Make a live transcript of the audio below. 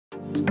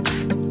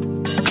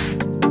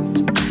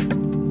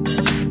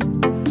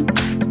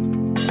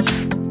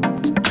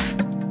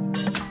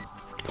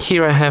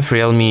Here I have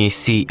REALME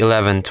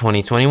C11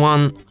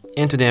 2021,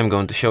 and today I'm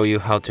going to show you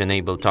how to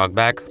enable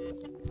Talkback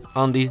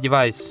on this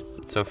device.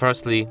 So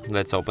firstly,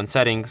 let's open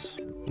settings,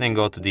 then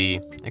go to the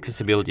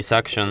accessibility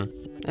section,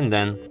 and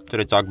then to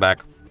the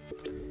Talkback.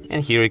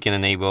 And here you can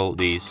enable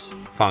this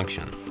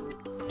function,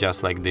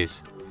 just like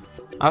this.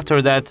 After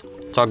that,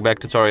 Talkback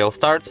tutorial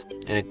starts,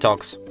 and it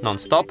talks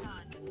non-stop.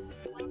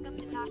 Welcome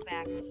to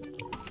Talkback.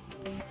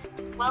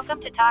 Welcome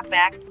to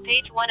Talkback,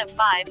 page 1 of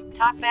 5.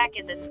 Talkback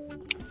is a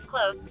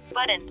close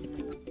button.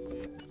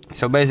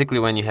 So basically,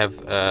 when you have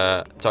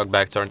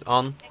Talkback turned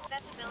on,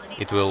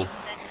 it will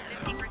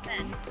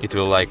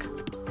like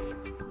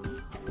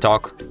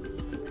talk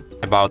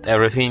about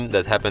everything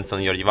that happens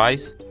on your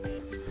device.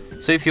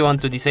 So if you want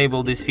to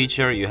disable this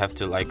feature, you have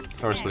to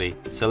firstly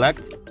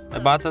select a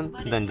button,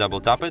 then double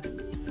tap it,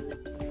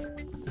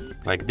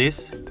 like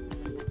this.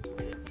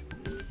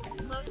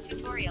 Close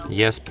tutorial.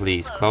 Yes,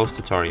 please, close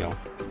tutorial.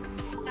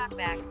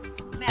 Talkback.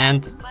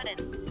 And Button.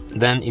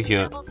 then if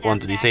you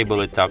want to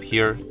disable it, tap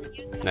here,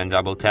 then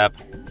double tap.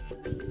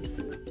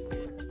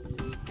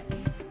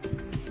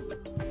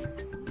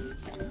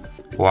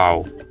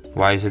 Wow,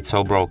 why is it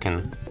so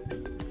broken?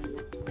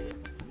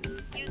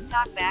 Use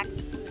Talkback.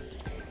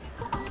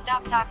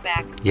 Stop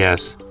Talkback.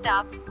 Yes,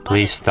 Stop.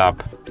 please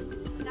stop.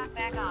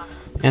 Talkback off.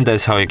 And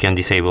that's how you can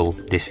disable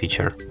this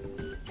feature.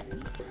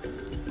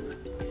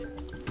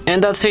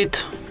 And that's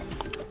it.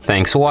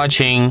 Thanks for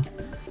watching.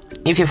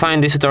 If you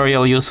find this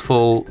tutorial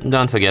useful,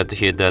 don't forget to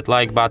hit that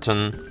like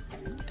button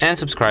and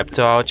subscribe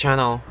to our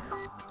channel.